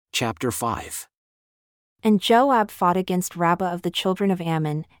Chapter 5. And Joab fought against Rabbah of the children of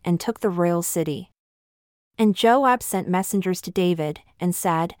Ammon, and took the royal city. And Joab sent messengers to David, and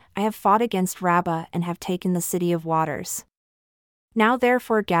said, I have fought against Rabbah and have taken the city of waters. Now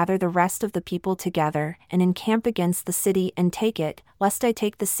therefore gather the rest of the people together, and encamp against the city and take it, lest I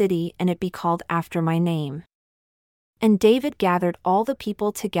take the city and it be called after my name. And David gathered all the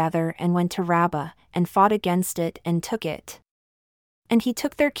people together and went to Rabbah, and fought against it and took it. And he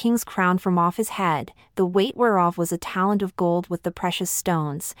took their king's crown from off his head, the weight whereof was a talent of gold with the precious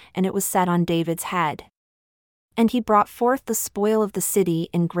stones, and it was set on David's head. And he brought forth the spoil of the city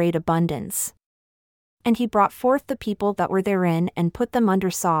in great abundance. And he brought forth the people that were therein, and put them under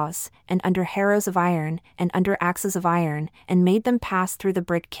saws, and under harrows of iron, and under axes of iron, and made them pass through the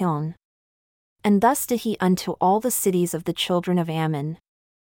brick kiln. And thus did he unto all the cities of the children of Ammon.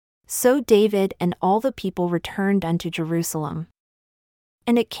 So David and all the people returned unto Jerusalem.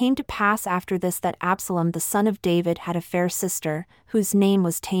 And it came to pass after this that Absalom the son of David had a fair sister, whose name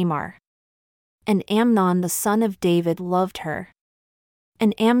was Tamar. And Amnon the son of David loved her.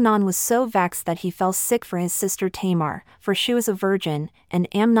 And Amnon was so vexed that he fell sick for his sister Tamar, for she was a virgin, and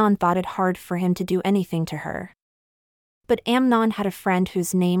Amnon thought it hard for him to do anything to her. But Amnon had a friend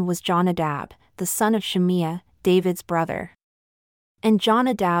whose name was Jonadab, the son of Shimeah, David's brother. And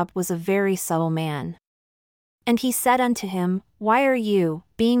Jonadab was a very subtle man. And he said unto him, Why are you,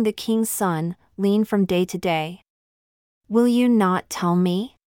 being the king's son, lean from day to day? Will you not tell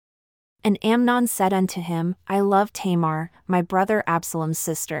me? And Amnon said unto him, I love Tamar, my brother Absalom's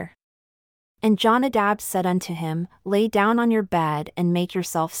sister. And Jonadab said unto him, Lay down on your bed and make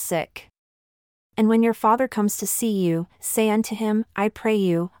yourself sick. And when your father comes to see you, say unto him, I pray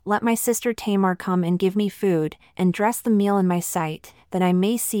you, let my sister Tamar come and give me food, and dress the meal in my sight, that I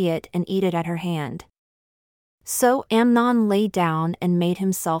may see it and eat it at her hand. So Amnon lay down and made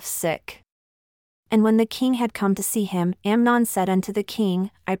himself sick. And when the king had come to see him, Amnon said unto the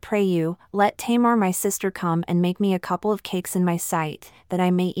king, I pray you, let Tamar my sister come and make me a couple of cakes in my sight, that I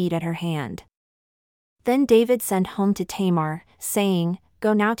may eat at her hand. Then David sent home to Tamar, saying,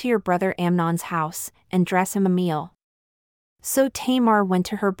 Go now to your brother Amnon's house, and dress him a meal. So Tamar went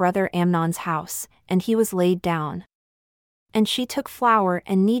to her brother Amnon's house, and he was laid down. And she took flour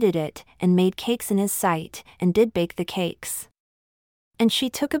and kneaded it, and made cakes in his sight, and did bake the cakes. And she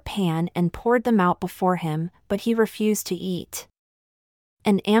took a pan and poured them out before him, but he refused to eat.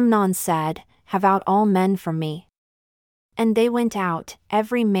 And Amnon said, Have out all men from me. And they went out,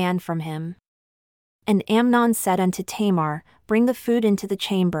 every man from him. And Amnon said unto Tamar, Bring the food into the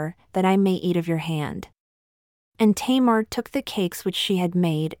chamber, that I may eat of your hand. And Tamar took the cakes which she had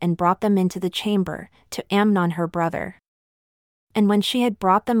made and brought them into the chamber, to Amnon her brother. And when she had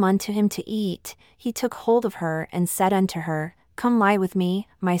brought them unto him to eat, he took hold of her and said unto her, Come lie with me,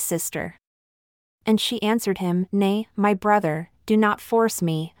 my sister. And she answered him, Nay, my brother, do not force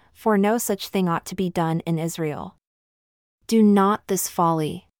me, for no such thing ought to be done in Israel. Do not this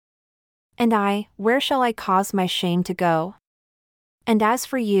folly. And I, where shall I cause my shame to go? And as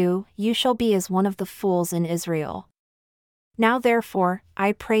for you, you shall be as one of the fools in Israel. Now therefore,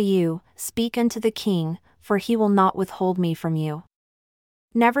 I pray you, speak unto the king, for he will not withhold me from you.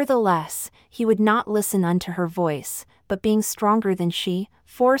 Nevertheless, he would not listen unto her voice, but being stronger than she,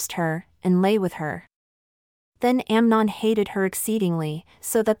 forced her, and lay with her. Then Amnon hated her exceedingly,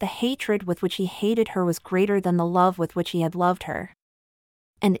 so that the hatred with which he hated her was greater than the love with which he had loved her.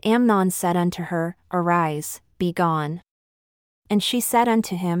 And Amnon said unto her, Arise, be gone. And she said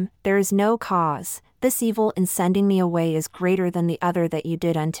unto him, There is no cause, this evil in sending me away is greater than the other that you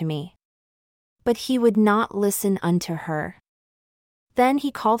did unto me. But he would not listen unto her. Then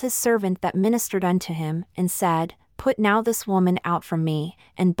he called his servant that ministered unto him, and said, Put now this woman out from me,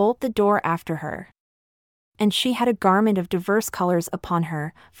 and bolt the door after her. And she had a garment of diverse colors upon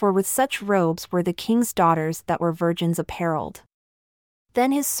her, for with such robes were the king's daughters that were virgins apparelled.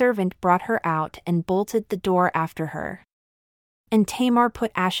 Then his servant brought her out and bolted the door after her. And Tamar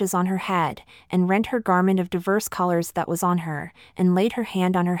put ashes on her head, and rent her garment of diverse colors that was on her, and laid her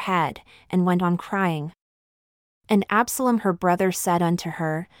hand on her head, and went on crying. And Absalom her brother said unto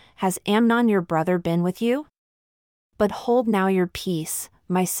her, Has Amnon your brother been with you? But hold now your peace,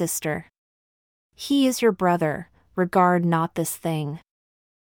 my sister. He is your brother, regard not this thing.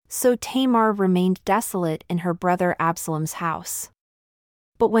 So Tamar remained desolate in her brother Absalom's house.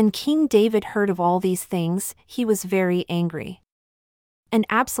 But when King David heard of all these things, he was very angry. And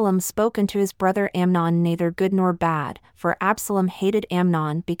Absalom spoke unto his brother Amnon neither good nor bad, for Absalom hated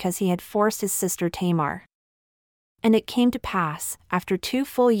Amnon because he had forced his sister Tamar. And it came to pass, after 2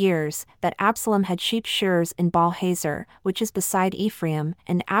 full years, that Absalom had sheep shearers in Baal-hazor, which is beside Ephraim,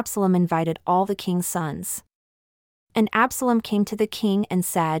 and Absalom invited all the king's sons. And Absalom came to the king and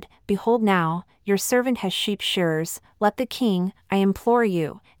said, Behold now, your servant has sheep shearers, let the king, I implore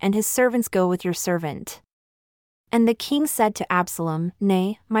you, and his servants go with your servant. And the king said to Absalom,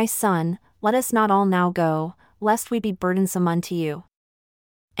 Nay, my son, let us not all now go, lest we be burdensome unto you.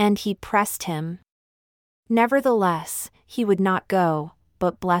 And he pressed him. Nevertheless, he would not go,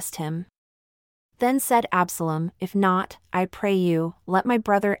 but blessed him. Then said Absalom, If not, I pray you, let my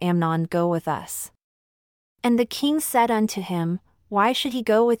brother Amnon go with us. And the king said unto him, Why should he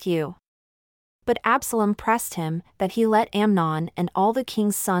go with you? But Absalom pressed him, that he let Amnon and all the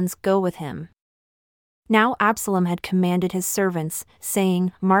king's sons go with him. Now Absalom had commanded his servants,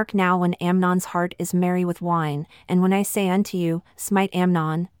 saying, Mark now when Amnon's heart is merry with wine, and when I say unto you, Smite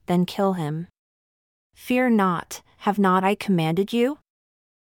Amnon, then kill him. Fear not, have not I commanded you?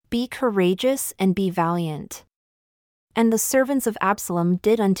 Be courageous and be valiant. And the servants of Absalom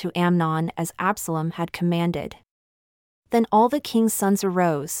did unto Amnon as Absalom had commanded. Then all the king's sons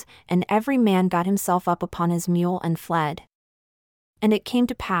arose, and every man got himself up upon his mule and fled. And it came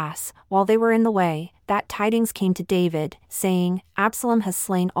to pass, while they were in the way, that tidings came to David, saying, Absalom has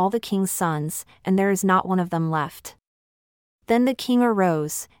slain all the king's sons, and there is not one of them left. Then the king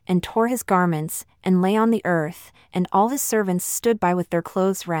arose, and tore his garments, and lay on the earth, and all his servants stood by with their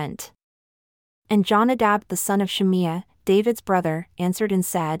clothes rent. And Jonadab the son of Shimeah, David's brother, answered and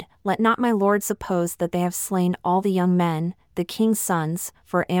said, Let not my lord suppose that they have slain all the young men, the king's sons,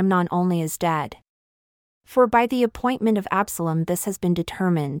 for Amnon only is dead. For by the appointment of Absalom this has been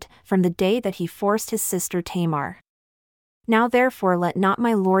determined, from the day that he forced his sister Tamar. Now therefore let not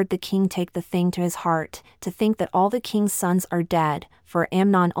my lord the king take the thing to his heart, to think that all the king's sons are dead, for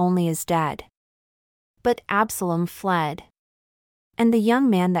Amnon only is dead. But Absalom fled. And the young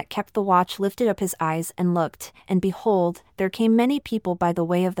man that kept the watch lifted up his eyes and looked, and behold, there came many people by the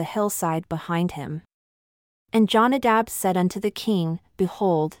way of the hillside behind him. And Jonadab said unto the king,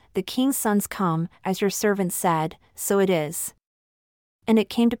 Behold, the king's sons come, as your servant said, so it is. And it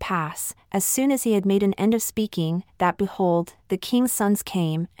came to pass, as soon as he had made an end of speaking, that behold, the king's sons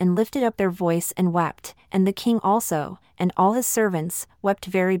came, and lifted up their voice and wept, and the king also, and all his servants, wept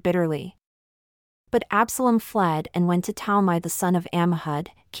very bitterly. But Absalom fled and went to Talmai the son of Ammihud,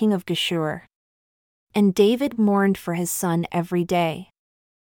 king of Geshur. And David mourned for his son every day.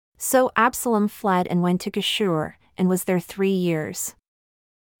 So Absalom fled and went to Geshur, and was there 3 years.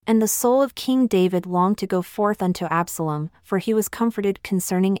 And the soul of King David longed to go forth unto Absalom, for he was comforted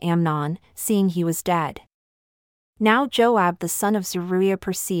concerning Amnon, seeing he was dead. Now Joab the son of Zeruiah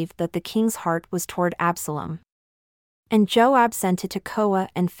perceived that the king's heart was toward Absalom. And Joab sent to Tekoa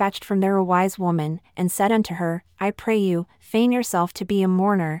and fetched from there a wise woman, and said unto her, I pray you, feign yourself to be a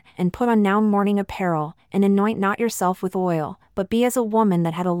mourner, and put on now mourning apparel, and anoint not yourself with oil, but be as a woman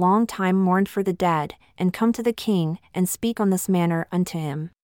that had a long time mourned for the dead, and come to the king, and speak on this manner unto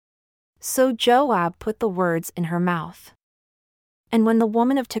him. So Joab put the words in her mouth. And when the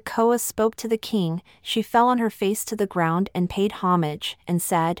woman of Tekoa spoke to the king, she fell on her face to the ground and paid homage, and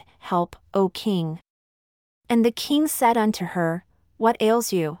said, Help, O king. And the king said unto her, What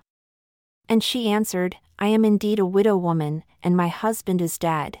ails you? And she answered, I am indeed a widow woman, and my husband is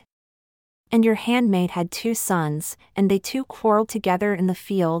dead. And your handmaid had 2 sons, and they 2 quarreled together in the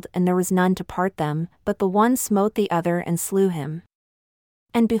field, and there was none to part them, but the one smote the other and slew him.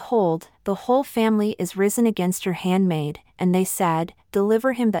 And behold, the whole family is risen against your handmaid, and they said,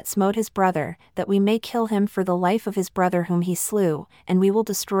 Deliver him that smote his brother, that we may kill him for the life of his brother whom he slew, and we will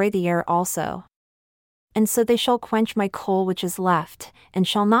destroy the heir also. And so they shall quench my coal which is left, and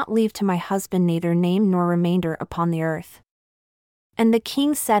shall not leave to my husband neither name nor remainder upon the earth. And the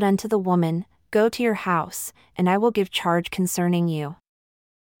king said unto the woman, Go to your house, and I will give charge concerning you.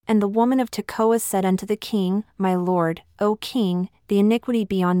 And the woman of Tekoa said unto the king, My lord, O king, the iniquity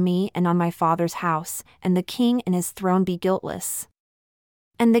be on me and on my father's house, and the king and his throne be guiltless.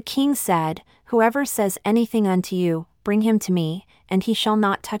 And the king said, Whoever says anything unto you, bring him to me, and he shall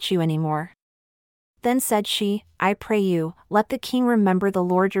not touch you any more. Then said she, I pray you, let the king remember the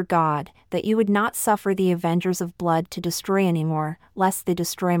Lord your God, that you would not suffer the avengers of blood to destroy any more, lest they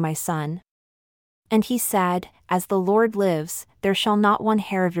destroy my son. And he said, As the Lord lives, there shall not one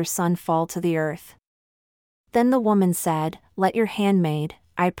hair of your son fall to the earth. Then the woman said, Let your handmaid,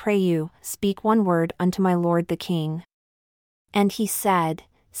 I pray you, speak one word unto my lord the king. And he said,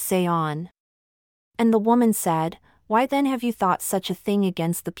 Say on. And the woman said, Why then have you thought such a thing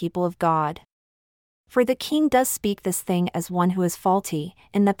against the people of God? For the king does speak this thing as one who is faulty,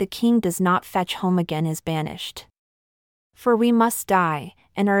 in that the king does not fetch home again his banished. For we must die,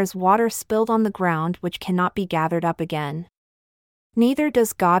 and are as water spilled on the ground which cannot be gathered up again. Neither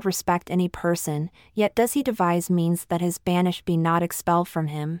does God respect any person, yet does he devise means that his banished be not expelled from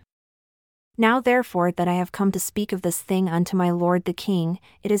him. Now therefore that I have come to speak of this thing unto my lord the king,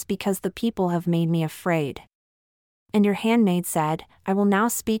 it is because the people have made me afraid. And your handmaid said, I will now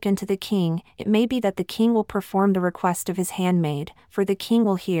speak unto the king, it may be that the king will perform the request of his handmaid, for the king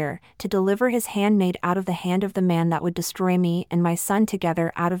will hear, to deliver his handmaid out of the hand of the man that would destroy me and my son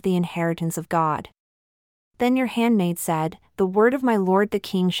together out of the inheritance of God. Then your handmaid said, The word of my lord the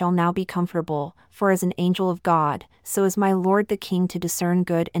king shall now be comfortable, for as an angel of God, so is my lord the king to discern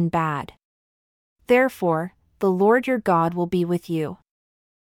good and bad. Therefore, the Lord your God will be with you.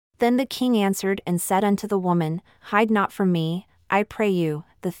 Then the king answered and said unto the woman, Hide not from me, I pray you,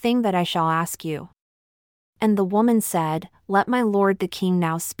 the thing that I shall ask you. And the woman said, Let my lord the king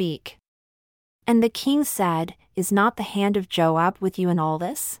now speak. And the king said, Is not the hand of Joab with you in all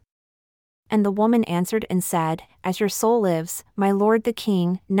this? And the woman answered and said, As your soul lives, my lord the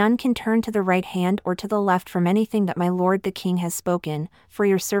king, none can turn to the right hand or to the left from anything that my lord the king has spoken, for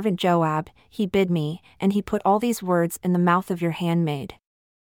your servant Joab, he bid me, and he put all these words in the mouth of your handmaid.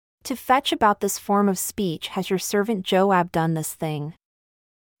 To fetch about this form of speech has your servant Joab done this thing.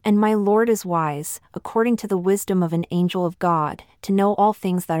 And my lord is wise, according to the wisdom of an angel of God, to know all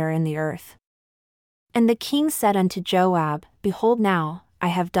things that are in the earth. And the king said unto Joab, Behold now, I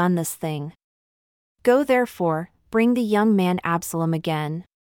have done this thing. Go therefore, bring the young man Absalom again.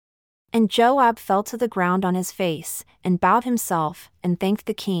 And Joab fell to the ground on his face, and bowed himself, and thanked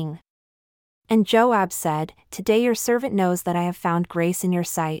the king. And Joab said, Today your servant knows that I have found grace in your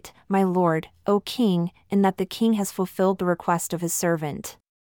sight, my lord, O king, in that the king has fulfilled the request of his servant.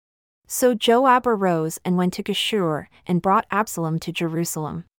 So Joab arose and went to Geshur, and brought Absalom to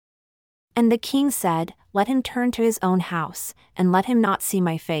Jerusalem. And the king said, Let him turn to his own house, and let him not see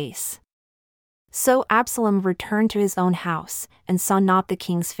my face. So Absalom returned to his own house, and saw not the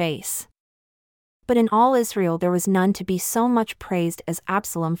king's face. But in all Israel there was none to be so much praised as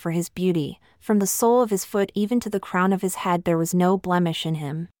Absalom for his beauty, from the sole of his foot even to the crown of his head there was no blemish in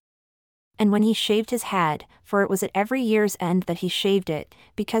him. And when he shaved his head, for it was at every year's end that he shaved it,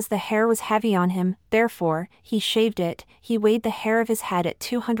 because the hair was heavy on him, therefore he shaved it, he weighed the hair of his head at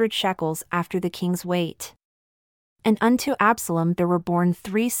 200 shekels after the king's weight. And unto Absalom there were born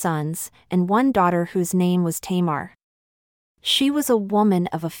 3 sons, and 1 daughter whose name was Tamar. She was a woman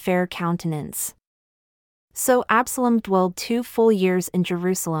of a fair countenance. So Absalom dwelled 2 full years in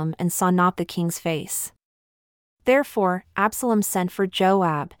Jerusalem and saw not the king's face. Therefore Absalom sent for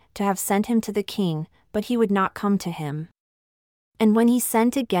Joab, to have sent him to the king, but he would not come to him. And when he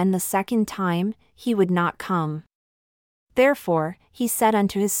sent again the 2nd time, he would not come. Therefore he said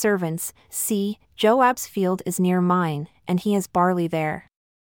unto his servants, See, Joab's field is near mine, and he has barley there.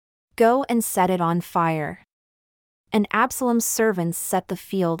 Go and set it on fire. And Absalom's servants set the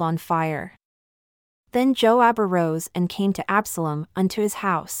field on fire. Then Joab arose and came to Absalom unto his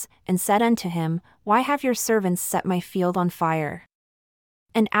house, and said unto him, Why have your servants set my field on fire?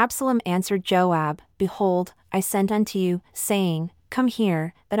 And Absalom answered Joab, Behold, I sent unto you, saying, Come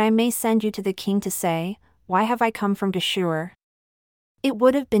here, that I may send you to the king to say, Why have I come from Geshur? It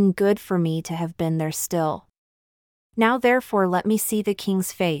would have been good for me to have been there still. Now therefore let me see the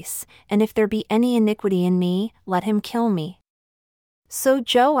king's face, and if there be any iniquity in me, let him kill me. So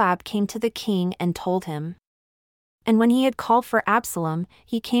Joab came to the king and told him. And when he had called for Absalom,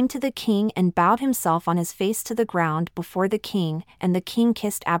 he came to the king and bowed himself on his face to the ground before the king, and the king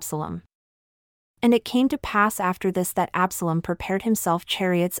kissed Absalom. And it came to pass after this that Absalom prepared himself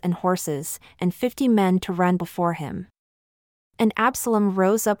chariots and horses, and 50 men to run before him. And Absalom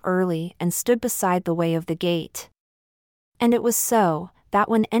rose up early and stood beside the way of the gate. And it was so, that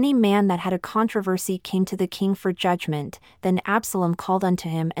when any man that had a controversy came to the king for judgment, then Absalom called unto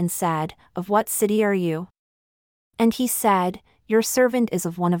him and said, Of what city are you? And he said, Your servant is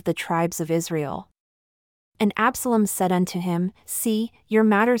of one of the tribes of Israel. And Absalom said unto him, See, your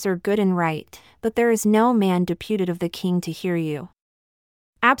matters are good and right, but there is no man deputed of the king to hear you.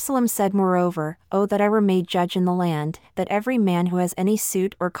 Absalom said moreover, O that I were made judge in the land, that every man who has any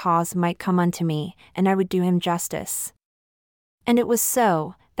suit or cause might come unto me, and I would do him justice. And it was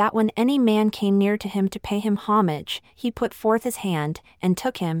so, that when any man came near to him to pay him homage, he put forth his hand, and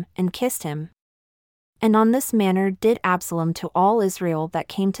took him, and kissed him. And on this manner did Absalom to all Israel that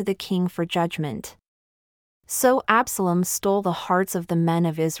came to the king for judgment. So Absalom stole the hearts of the men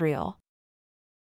of Israel.